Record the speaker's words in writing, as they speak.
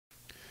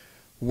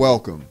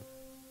Welcome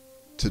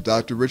to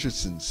Dr.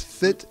 Richardson's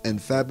Fit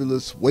and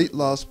Fabulous Weight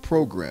Loss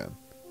Program.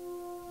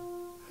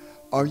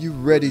 Are you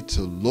ready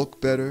to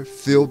look better,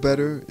 feel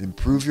better,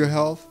 improve your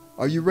health?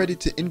 Are you ready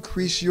to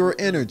increase your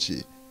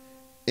energy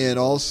and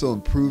also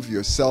improve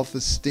your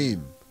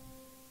self-esteem?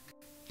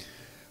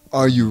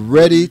 Are you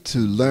ready to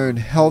learn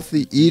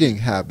healthy eating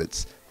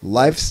habits,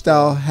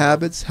 lifestyle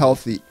habits,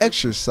 healthy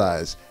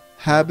exercise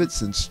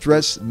habits, and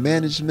stress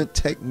management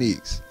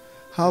techniques?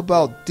 How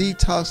about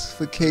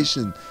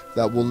detoxification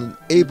that will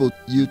enable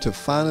you to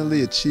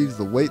finally achieve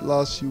the weight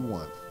loss you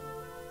want?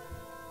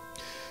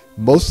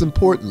 Most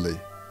importantly,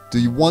 do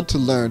you want to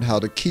learn how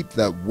to keep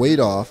that weight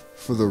off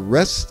for the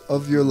rest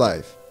of your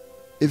life?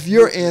 If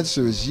your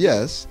answer is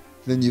yes,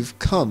 then you've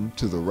come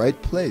to the right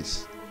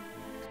place.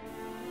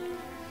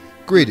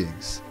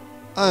 Greetings,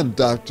 I'm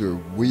Dr.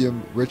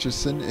 William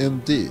Richardson,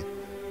 MD,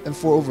 and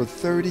for over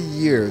 30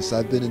 years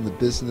I've been in the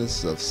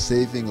business of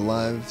saving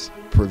lives,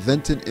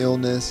 preventing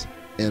illness,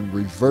 and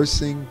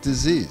reversing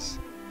disease.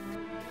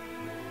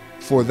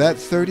 For that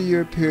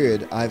 30-year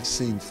period, I've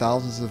seen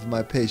thousands of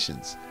my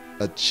patients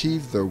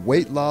achieve their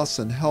weight loss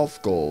and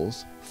health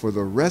goals for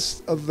the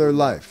rest of their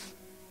life.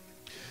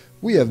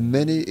 We have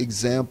many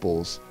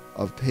examples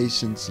of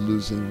patients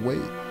losing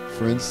weight.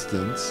 For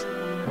instance,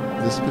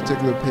 this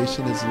particular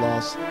patient has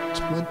lost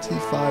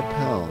 25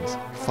 pounds,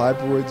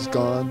 fibroids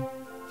gone,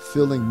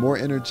 feeling more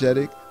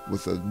energetic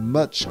with a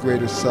much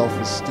greater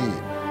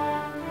self-esteem.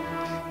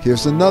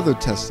 Here's another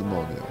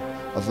testimonial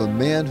of a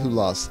man who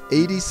lost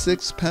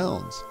 86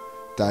 pounds.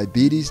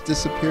 Diabetes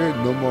disappeared,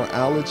 no more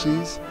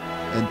allergies,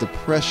 and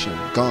depression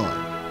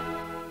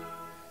gone.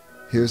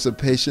 Here's a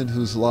patient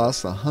who's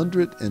lost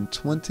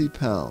 120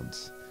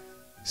 pounds.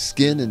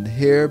 Skin and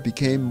hair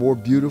became more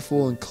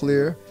beautiful and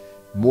clear,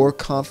 more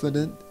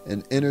confident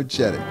and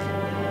energetic.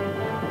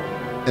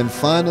 And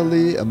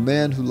finally, a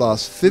man who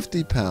lost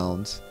 50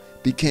 pounds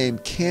became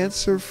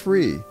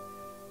cancer-free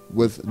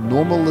with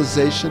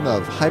normalization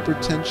of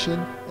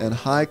hypertension and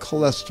high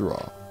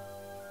cholesterol.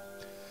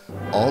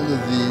 All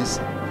of these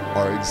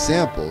are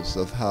examples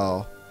of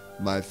how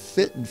my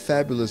Fit and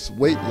Fabulous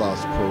Weight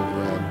Loss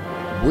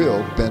Program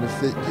will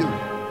benefit you.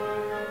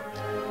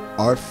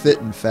 Our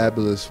Fit and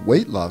Fabulous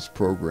Weight Loss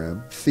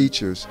Program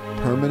features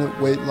permanent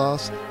weight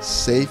loss,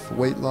 safe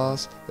weight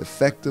loss,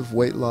 effective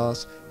weight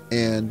loss,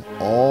 and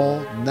all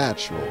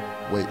natural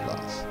weight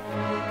loss.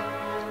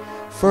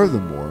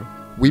 Furthermore,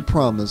 we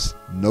promise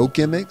no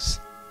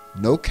gimmicks,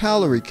 no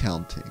calorie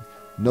counting,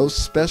 no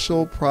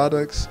special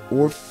products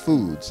or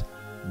foods,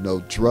 no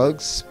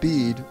drugs,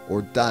 speed,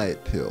 or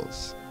diet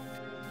pills.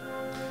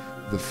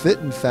 The Fit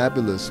and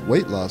Fabulous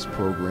Weight Loss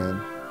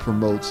Program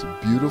promotes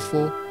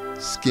beautiful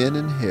skin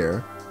and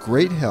hair,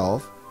 great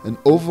health, an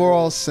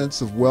overall sense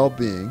of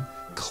well-being,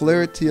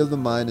 clarity of the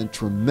mind, and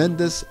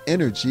tremendous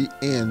energy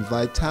and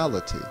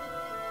vitality.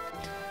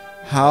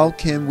 How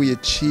can we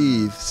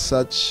achieve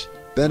such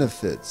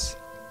benefits?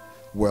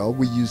 Well,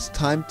 we use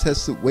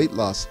time-tested weight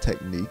loss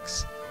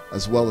techniques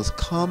as well as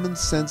common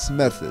sense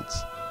methods,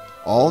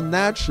 all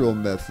natural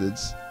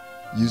methods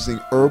using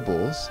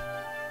herbals,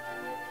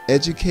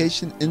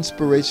 education,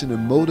 inspiration,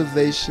 and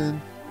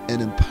motivation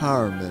and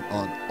empowerment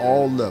on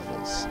all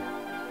levels.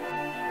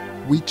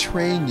 We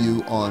train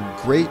you on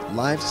great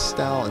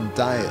lifestyle and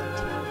diet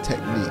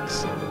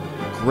techniques,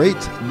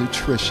 great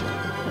nutrition,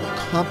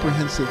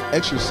 comprehensive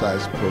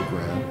exercise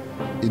program,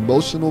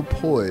 emotional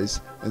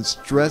poise, and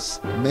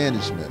stress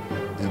management,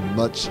 and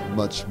much,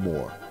 much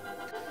more.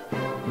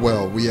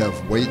 Well, we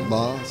have weight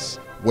loss,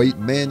 weight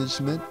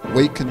management,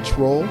 weight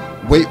control,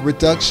 weight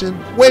reduction.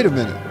 Wait a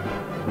minute.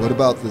 What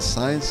about the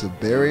science of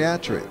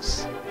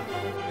bariatrics?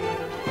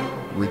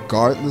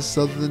 Regardless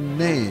of the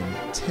name,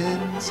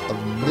 tens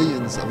of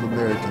millions of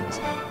Americans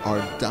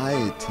are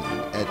dieting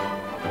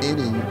at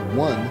any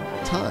one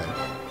time,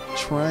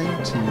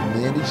 trying to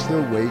manage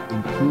their weight,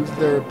 improve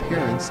their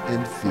appearance,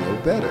 and feel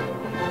better.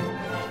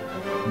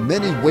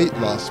 Many weight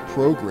loss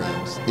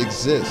programs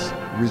exist,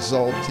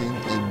 resulting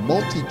in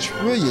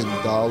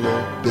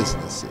multi-trillion-dollar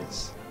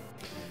businesses.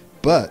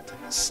 But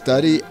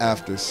study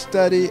after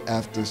study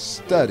after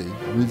study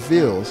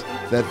reveals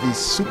that these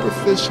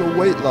superficial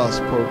weight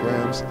loss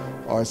programs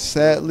are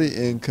sadly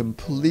and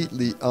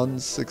completely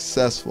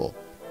unsuccessful.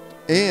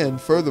 And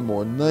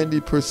furthermore,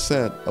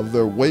 90% of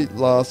their weight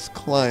loss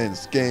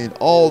clients gain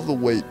all the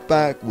weight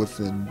back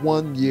within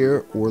 1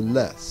 year or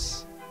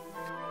less.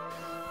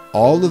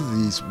 All of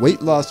these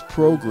weight loss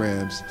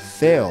programs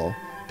fail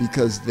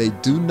because they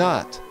do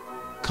not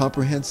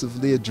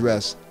comprehensively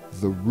address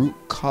the root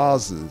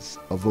causes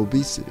of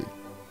obesity.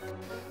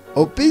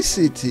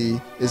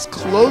 Obesity is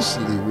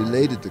closely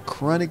related to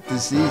chronic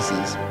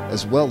diseases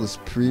as well as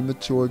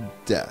premature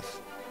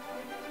death.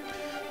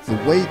 The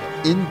weight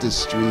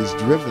industry is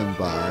driven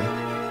by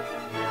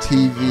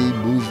TV,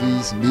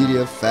 movies,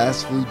 media,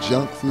 fast food,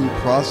 junk food,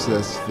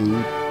 processed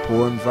food,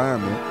 poor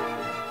environment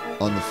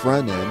on the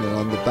front end, and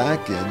on the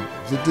back end,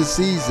 the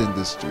disease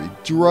industry,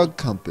 drug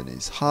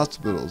companies,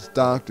 hospitals,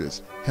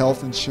 doctors,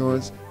 health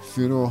insurance,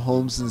 funeral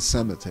homes, and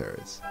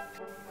cemeteries.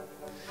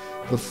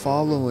 The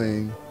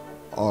following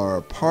are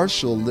a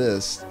partial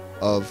list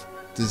of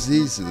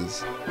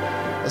diseases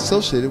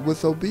associated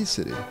with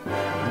obesity,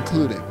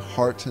 including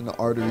heart and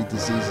artery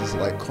diseases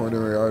like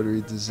coronary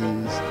artery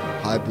disease,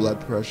 high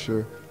blood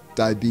pressure,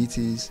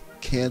 diabetes,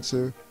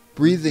 cancer,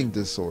 breathing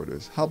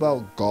disorders. How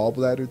about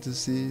gallbladder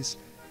disease,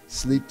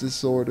 sleep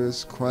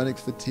disorders, chronic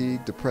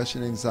fatigue,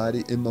 depression,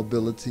 anxiety,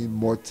 immobility,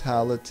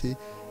 mortality,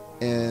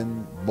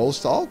 and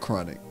most all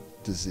chronic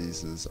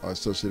diseases are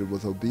associated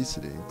with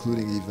obesity,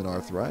 including even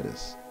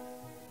arthritis.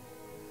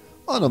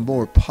 On a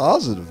more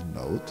positive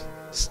note,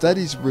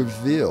 studies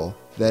reveal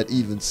that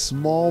even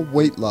small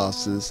weight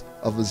losses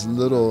of as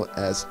little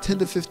as 10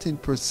 to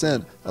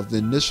 15% of the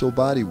initial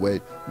body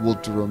weight will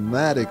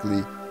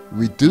dramatically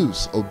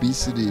reduce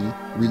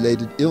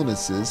obesity-related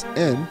illnesses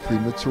and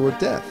premature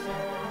death.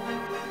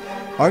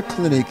 Our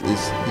clinic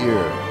is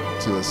here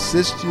to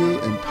assist you,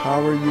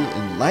 empower you,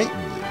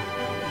 enlighten you,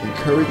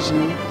 encourage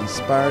you,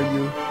 inspire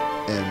you,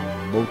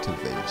 and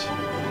motivate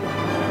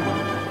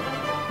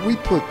you. We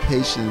put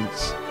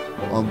patients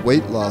on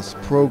weight loss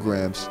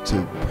programs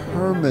to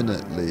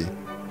permanently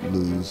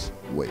lose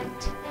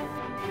weight.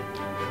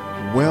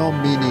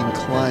 Well-meaning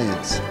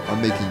clients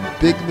are making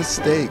big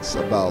mistakes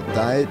about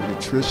diet,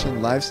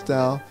 nutrition,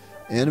 lifestyle,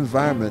 and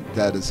environment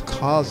that is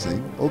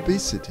causing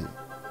obesity.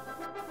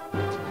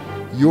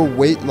 Your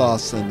weight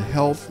loss and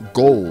health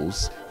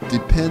goals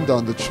depend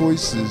on the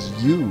choices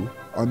you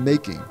are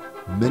making,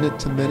 minute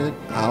to minute,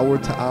 hour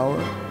to hour,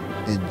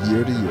 and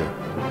year to year.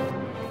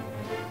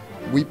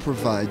 We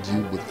provide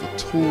you with the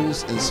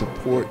tools and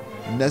support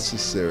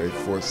necessary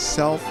for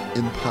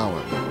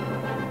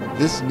self-empowerment.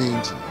 This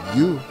means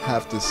you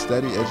have to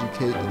study,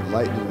 educate,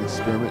 enlighten, and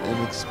experiment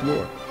and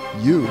explore.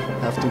 You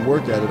have to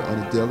work at it on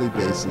a daily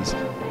basis,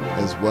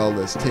 as well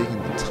as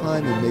taking the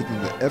time and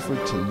making the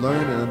effort to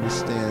learn and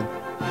understand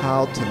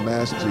how to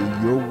master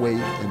your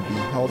weight and be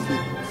healthy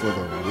for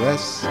the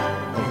rest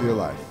of your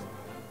life.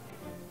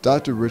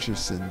 Dr.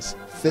 Richardson's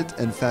Fit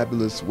and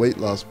Fabulous Weight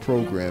Loss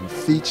Program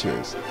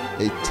features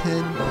a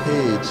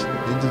 10-page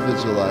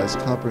individualized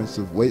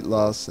comprehensive weight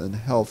loss and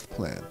health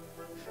plan,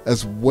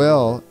 as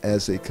well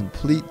as a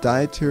complete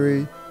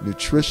dietary,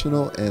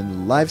 nutritional,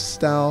 and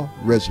lifestyle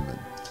regimen.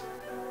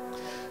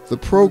 The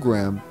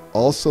program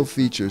also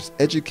features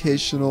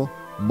educational,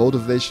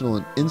 motivational,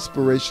 and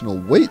inspirational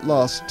weight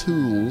loss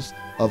tools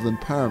of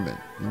empowerment,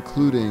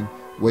 including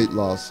Weight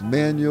Loss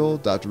Manual,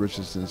 Dr.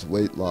 Richardson's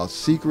Weight Loss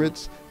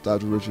Secrets,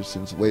 Dr.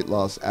 Richardson's Weight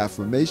Loss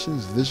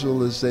Affirmations,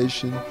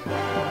 Visualization,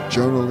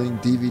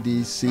 Journaling,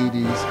 DVDs,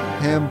 CDs,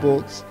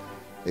 handbooks,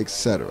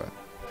 etc.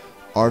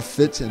 Our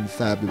Fit and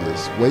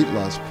Fabulous Weight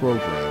Loss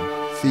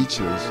Program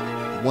features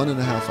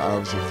 1.5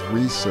 hours of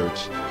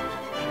research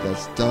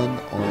that's done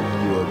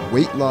on your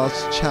weight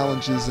loss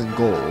challenges and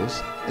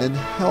goals and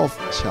health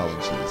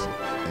challenges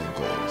and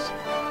goals.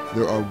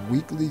 There are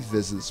weekly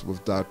visits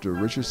with Dr.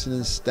 Richardson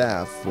and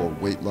staff for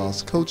weight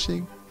loss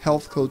coaching,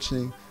 health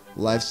coaching,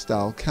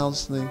 lifestyle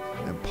counseling,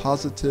 and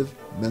positive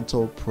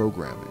mental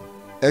programming.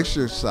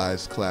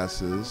 Exercise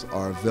classes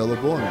are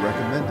available and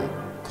recommended.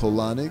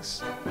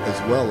 Colonics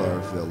as well are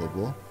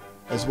available,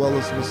 as well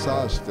as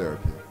massage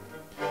therapy.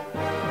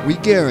 We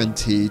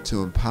guarantee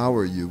to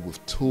empower you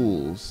with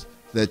tools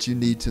that you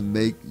need to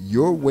make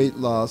your weight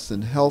loss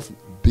and health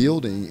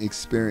building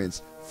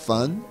experience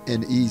fun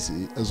and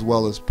easy, as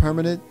well as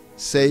permanent,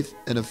 safe,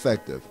 and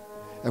effective.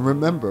 And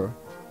remember,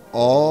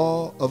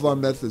 all of our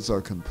methods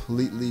are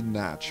completely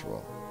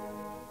natural.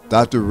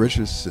 Dr.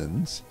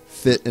 Richardson's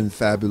Fit and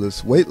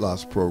Fabulous Weight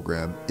Loss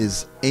Program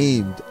is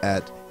aimed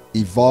at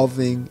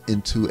evolving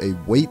into a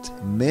weight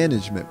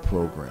management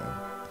program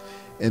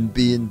and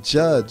being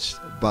judged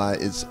by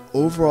its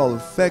overall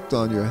effect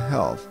on your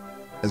health,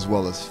 as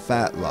well as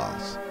fat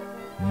loss.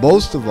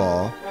 Most of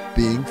all,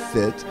 being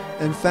fit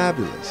and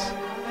fabulous.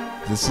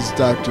 This is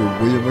Dr.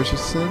 William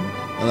Richardson,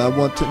 and I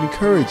want to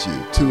encourage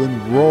you to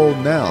enroll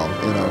now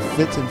in our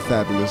Fit and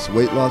Fabulous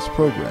Weight Loss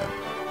Program.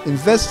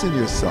 Invest in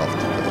yourself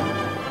today.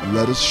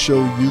 Let us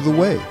show you the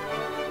way.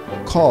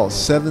 Call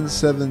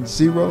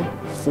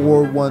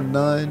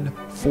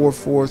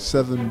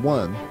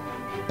 770-419-4471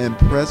 and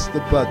press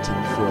the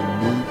button for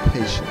a new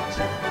patient.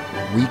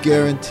 We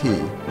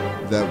guarantee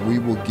that we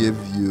will give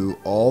you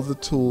all the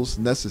tools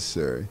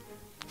necessary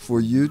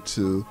for you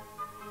to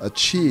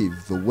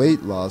achieve the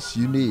weight loss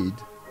you need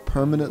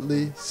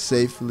permanently,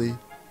 safely,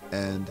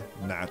 and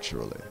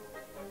naturally.